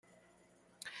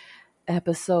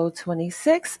episode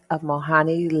 26 of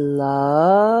Mohani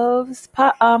Loves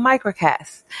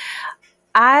Microcast.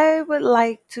 I would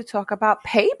like to talk about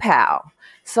PayPal.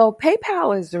 So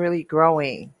PayPal is really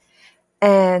growing.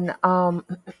 And not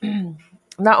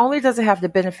only does it have the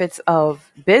benefits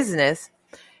of business,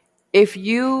 if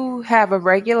you have a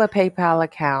regular PayPal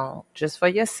account just for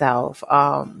yourself,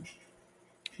 the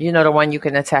one you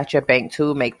can attach your bank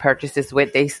to, make purchases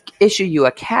with, they issue you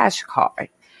a cash card.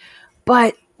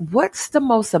 But what's the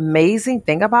most amazing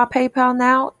thing about PayPal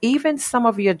now? Even some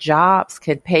of your jobs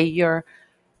can pay you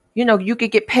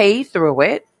could get paid through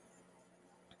it.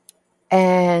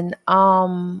 And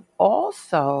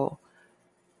also,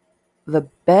 the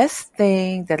best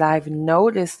thing that I've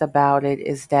noticed about it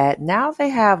is that now they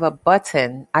have a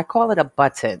button. I call it a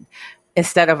button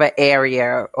instead of an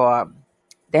area, or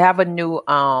they have a new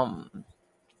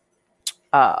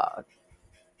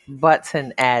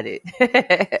button added.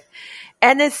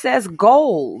 And it says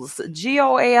goals,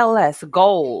 GOALS,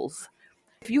 goals.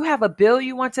 If you have a bill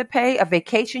you want to pay, a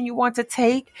vacation you want to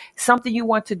take, something you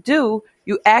want to do,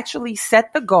 you actually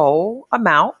set the goal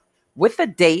amount with a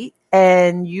date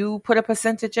and you put a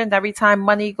percentage in every time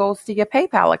money goes to your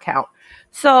PayPal account.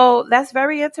 So that's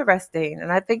very interesting.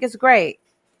 And I think it's great.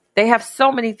 They have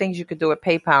so many things you could do with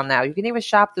PayPal now. You can even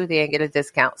shop through there and get a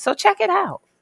discount. So check it out.